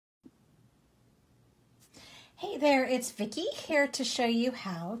Hey there, it's Vickie here to show you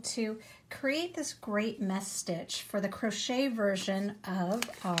how to create this great mess stitch for the crochet version of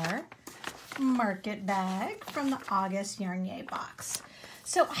our market bag from the August YarnYAY box.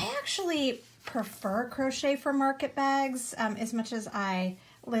 So I actually prefer crochet for market bags as much as I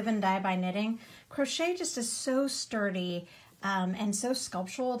live and die by knitting. Crochet just is so sturdy and so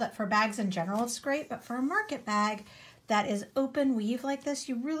sculptural that for bags in general it's great, but for a market bag that is open weave like this,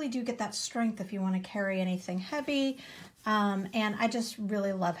 you really do get that strength if you want to carry anything heavy. And I just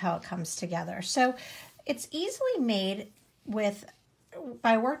really love how it comes together. So it's easily made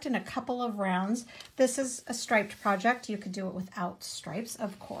I worked in a couple of rounds. This is a striped project. You could do it without stripes,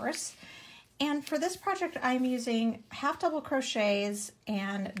 of course. And for this project, I'm using half double crochets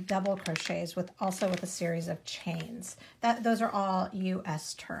and double crochets also with a series of chains. Those are all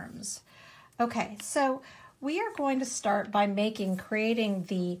US terms. Okay, so we are going to start by creating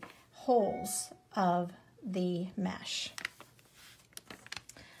the holes of the mesh.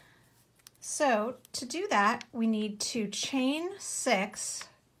 So to do that, we need to chain 6,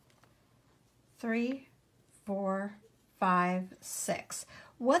 3, 4, 5, 6.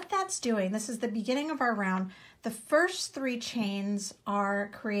 What that's doing, this is the beginning of our round. The first 3 chains are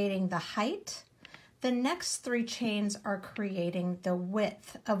creating the height. The next 3 chains are creating the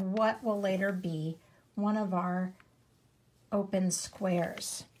width of what will later be one of our open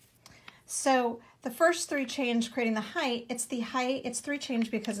squares. So the first 3 chains creating the height, it's 3 chains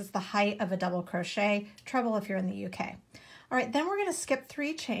because it's the height of a double crochet. Trouble if you're in the UK. All right, then we're going to skip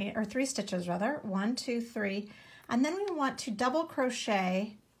 3 stitches rather, 1, 2, 3, and then we want to double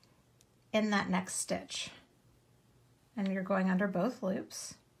crochet in that next stitch. And you're going under both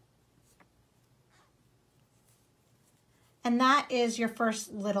loops. And that is your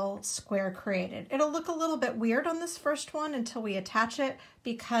first little square created. It'll look a little bit weird on this first one until we attach it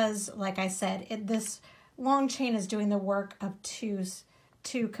because, like I said, this long chain is doing the work of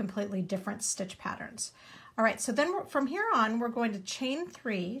two completely different stitch patterns. All right, so then from here on, we're going to chain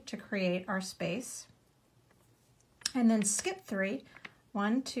 3 to create our space, and then skip 3,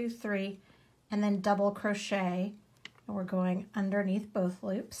 1, 2, 3, and then double crochet, and we're going underneath both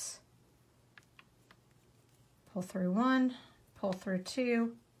loops. Pull through 1, pull through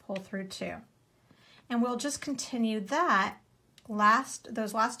 2, pull through 2. And we'll just continue those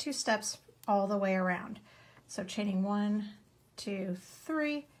last 2 steps all the way around. So chaining 1, 2,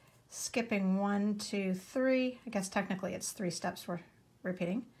 3, skipping 1, 2, 3. I guess technically it's 3 steps we're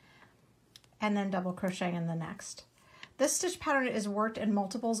repeating. And then double crocheting in the next. This stitch pattern is worked in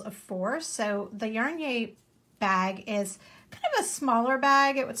multiples of 4. So the YarnYAY bag is kind of a smaller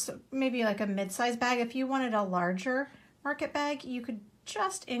bag. It was maybe like a mid-size bag. If you wanted a larger market bag, you could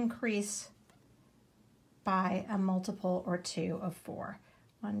just increase by a multiple or 2 of 4.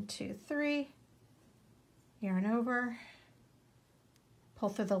 1, 2, 3, yarn over, pull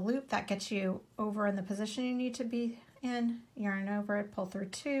through the loop. That gets you over in the position you need to be in. Yarn over it, pull through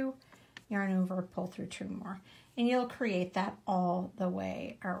 2, yarn over, pull through 2 more. And you'll create that all the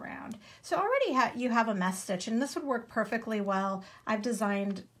way around. So already you have a mess stitch, and this would work perfectly well. I've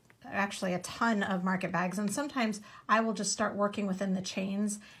designed actually a ton of market bags, and sometimes I will just start working within the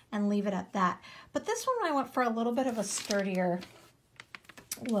chains and leave it at that. But this one I went for a little bit of a sturdier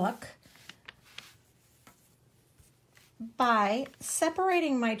look by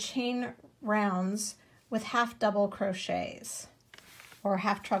separating my chain rounds with half double crochets, or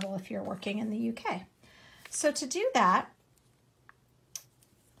half treble if you're working in the UK. So to do that,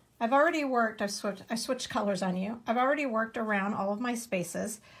 I've already worked, I switched colors on you. I've already worked around all of my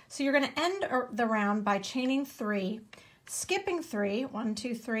spaces. So you're going to end the round by chaining 3, skipping 3, 1,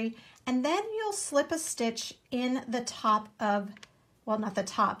 2, 3, and then you'll slip a stitch in the top of, well, not the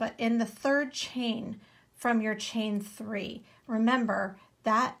top, but in the 3rd chain from your chain 3. Remember,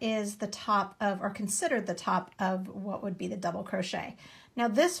 that is the top of, or considered the top of what would be the double crochet. Now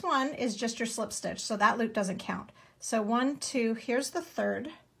this one is just your slip stitch, so that loop doesn't count. So 1, 2, here's the 3rd.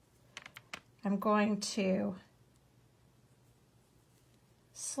 I'm going to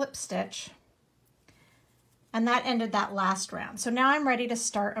slip stitch, and that ended that last round. So now I'm ready to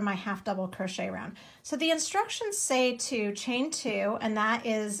start on my half double crochet round. So the instructions say to chain 2, and that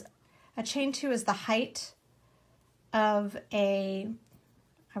is, a chain 2 is the height of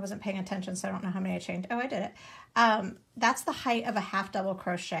I wasn't paying attention, so I don't know how many I chained. Oh, I did it. That's the height of a half double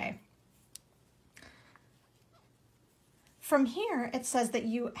crochet. From here, it says that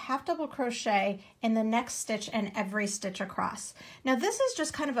you half double crochet in the next stitch and every stitch across. Now this is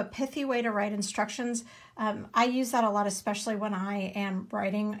just kind of a pithy way to write instructions. I use that a lot, especially when I am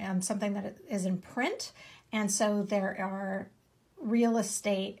writing on something that is in print. And so there are real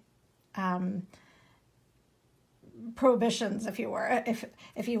estate prohibitions, if you were,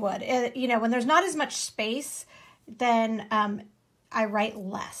 if you would. You know, when there's not as much space, then I write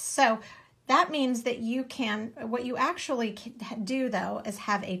less. So that means that you can, what you actually can do though is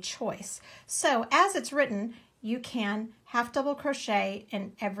have a choice. So as it's written, you can half double crochet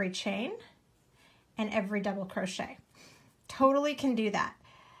in every chain and every double crochet. Totally can do that.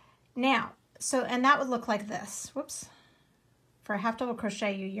 Now, so, and that would look like this. Whoops. For a half double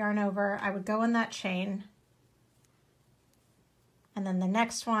crochet, you yarn over, I would go in that chain, and then the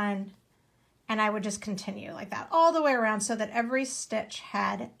next one, and I would just continue like that all the way around so that every stitch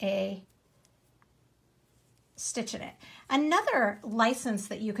had a stitch in it. Another license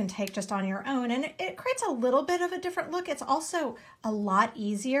that you can take just on your own, and it creates a little bit of a different look. It's also a lot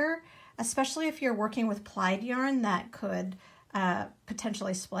easier, especially if you're working with plied yarn that could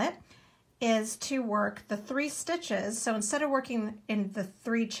potentially split, is to work the 3 stitches. So instead of working in the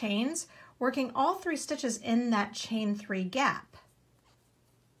 3 chains, working all 3 stitches in that chain 3 gap.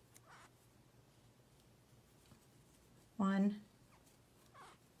 1,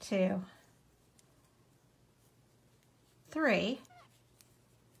 2, 3.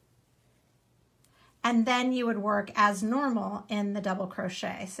 And then you would work as normal in the double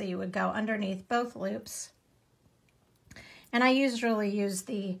crochet. So you would go underneath both loops. And I usually use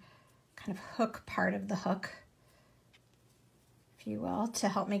the kind of hook part of the hook, if you will, to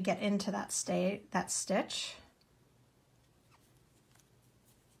help me get into that stitch.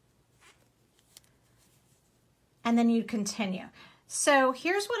 And then you continue. So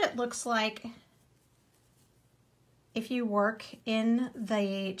here's what it looks like if you work in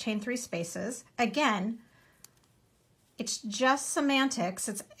the chain 3 spaces. Again, it's just semantics.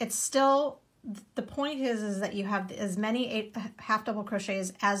 It's still, the point is that you have as many half double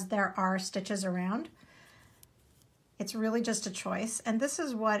crochets as there are stitches around. It's really just a choice. And this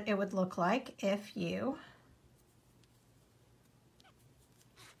is what it would look like if you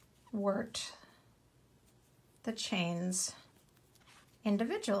worked the chains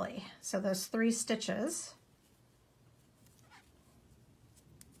individually. So those 3 stitches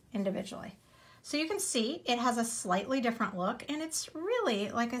individually. So you can see it has a slightly different look, and it's really,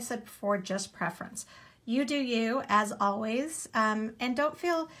 like I said before, just preference. You do you, as always, and don't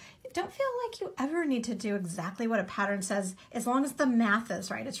feel like you ever need to do exactly what a pattern says, as long as the math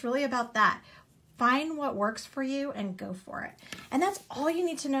is right. It's really about that. Find what works for you and go for it. And that's all you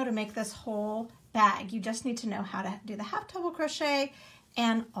need to know to make this whole bag. You just need to know how to do the half double crochet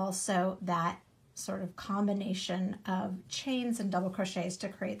and also that sort of combination of chains and double crochets to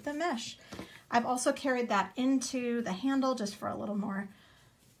create the mesh. I've also carried that into the handle just for a little more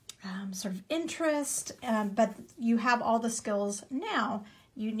sort of interest, but you have all the skills now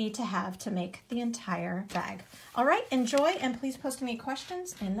you need to have to make the entire bag. All right, enjoy, and please post any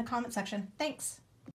questions in the comment section. Thanks.